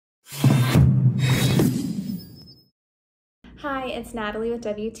Hi, it's Natalie with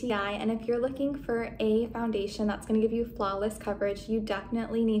WTI, and if you're looking for a foundation that's going to give you flawless coverage, you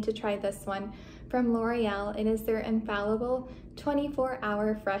definitely need to try this one from L'Oreal. It is their infallible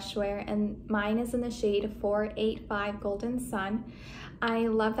 24-hour fresh wear, and mine is in the shade 485 Golden Sun. I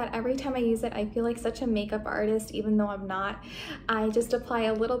love that every time I use it, I feel like such a makeup artist, even though I'm not. I just apply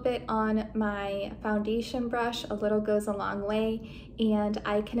a little bit on my foundation brush, a little goes a long way, and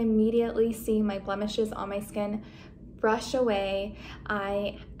I can immediately see my blemishes on my skin brush away.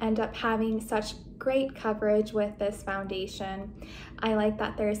 I end up having such great coverage with this foundation. I like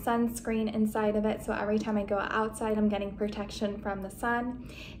that there's sunscreen inside of it, so every time I go outside I'm getting protection from the sun.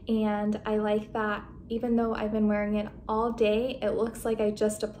 And I like that even though I've been wearing it all day, it looks like I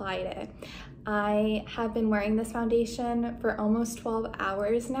just applied it. I have been wearing this foundation for almost 12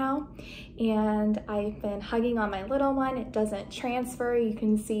 hours now, and I've been hugging on my little one. It doesn't transfer. You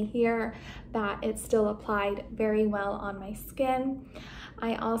can see here that it's still applied very well on my skin.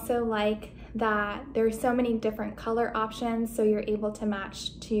 I also like that there's so many different color options, so you're able to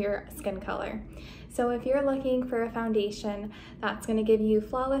match to your skin color. So if you're looking for a foundation that's going to give you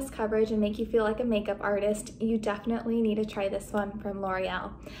flawless coverage and make you feel like a makeup artist, you definitely need to try this one from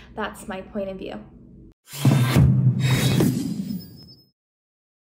L'Oreal. That's my point of view.